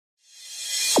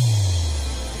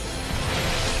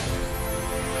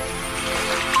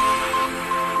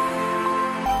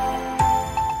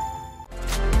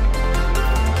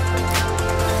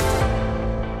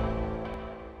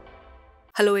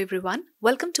Hello everyone,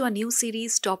 welcome to a new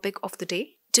series topic of the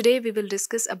day. Today we will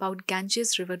discuss about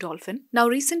Ganges River dolphin. Now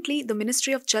recently the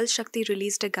Ministry of Jal Shakti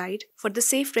released a guide for the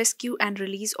safe rescue and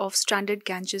release of stranded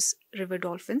Ganges River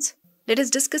dolphins. Let us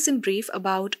discuss in brief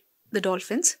about the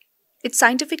dolphins. Its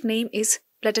scientific name is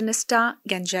Platanista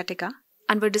gangetica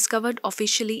and were discovered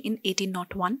officially in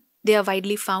 1801. They are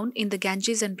widely found in the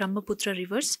Ganges and Brahmaputra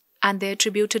rivers and their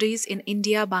tributaries in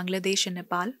India, Bangladesh and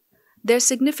Nepal. Their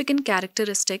significant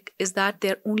characteristic is that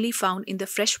they are only found in the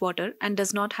freshwater and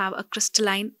does not have a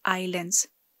crystalline eye lens,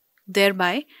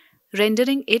 thereby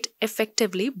rendering it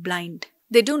effectively blind.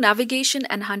 They do navigation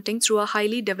and hunting through a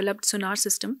highly developed sonar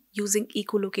system using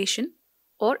echolocation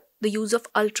or the use of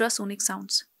ultrasonic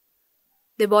sounds.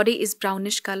 Their body is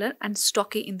brownish color and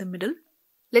stocky in the middle.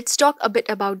 Let's talk a bit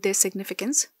about their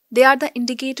significance. They are the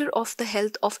indicator of the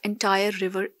health of entire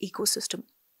river ecosystem.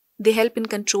 They help in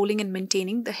controlling and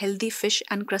maintaining the healthy fish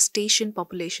and crustacean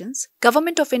populations.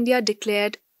 Government of India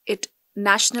declared it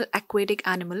national aquatic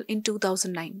animal in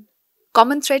 2009.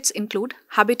 Common threats include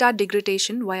habitat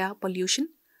degradation via pollution,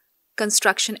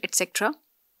 construction, etc.,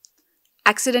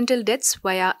 accidental deaths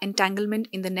via entanglement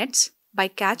in the nets by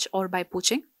catch or by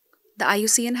poaching. The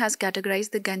IUCN has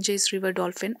categorized the Ganges River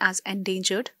dolphin as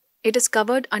endangered. It is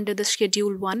covered under the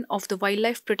Schedule 1 of the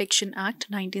Wildlife Protection Act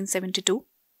 1972.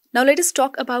 Now let us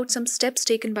talk about some steps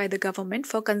taken by the government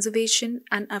for conservation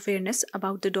and awareness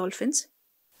about the dolphins.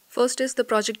 First is the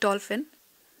Project Dolphin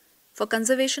for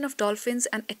conservation of dolphins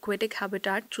and aquatic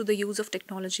habitat through the use of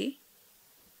technology,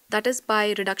 that is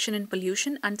by reduction in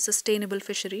pollution and sustainable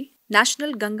fishery.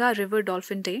 National Ganga River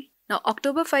Dolphin Day. Now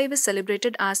October 5 is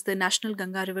celebrated as the National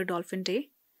Ganga River Dolphin Day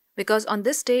because on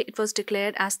this day it was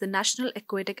declared as the national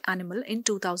aquatic animal in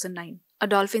 2009. A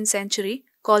dolphin sanctuary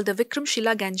called the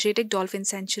Vikramshila Gangetic Dolphin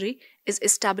Sanctuary is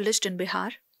established in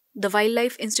Bihar. The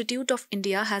Wildlife Institute of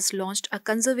India has launched a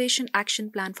conservation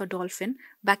action plan for dolphin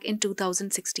back in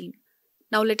 2016.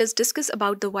 Now let us discuss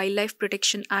about the Wildlife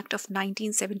Protection Act of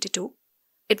 1972.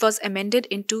 It was amended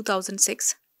in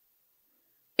 2006.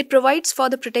 It provides for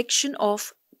the protection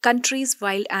of country's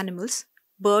wild animals,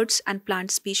 birds and plant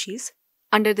species.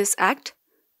 Under this act,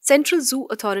 Central Zoo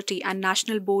Authority and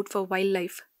National Board for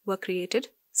Wildlife were created.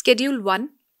 Schedule 1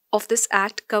 of this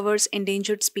act covers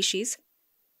endangered species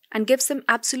and gives them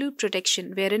absolute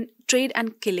protection wherein trade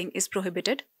and killing is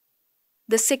prohibited.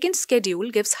 The second schedule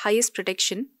gives highest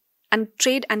protection and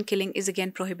trade and killing is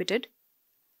again prohibited.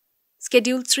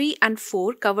 Schedule 3 and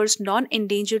 4 covers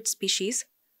non-endangered species,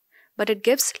 but it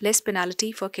gives less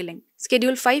penalty for killing.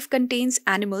 Schedule 5 contains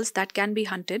animals that can be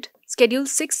hunted. Schedule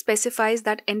 6 specifies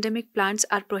that endemic plants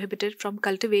are prohibited from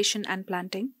cultivation and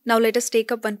planting. Now let us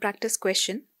take up one practice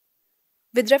question.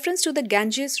 With reference to the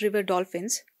Ganges River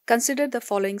dolphins, consider the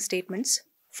following statements.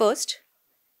 First,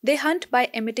 they hunt by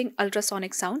emitting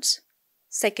ultrasonic sounds.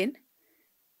 Second,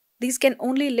 these can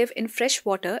only live in fresh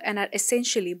water and are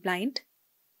essentially blind.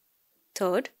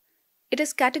 Third, it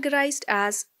is categorized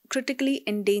as critically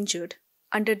endangered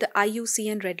under the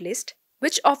IUCN Red List.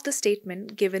 Which of the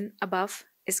statement given above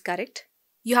is correct?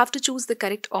 You have to choose the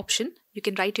correct option. You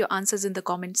can write your answers in the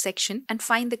comment section and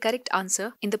find the correct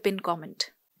answer in the pinned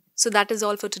comment. So that is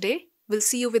all for today. We'll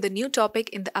see you with a new topic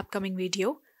in the upcoming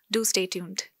video. Do stay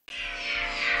tuned.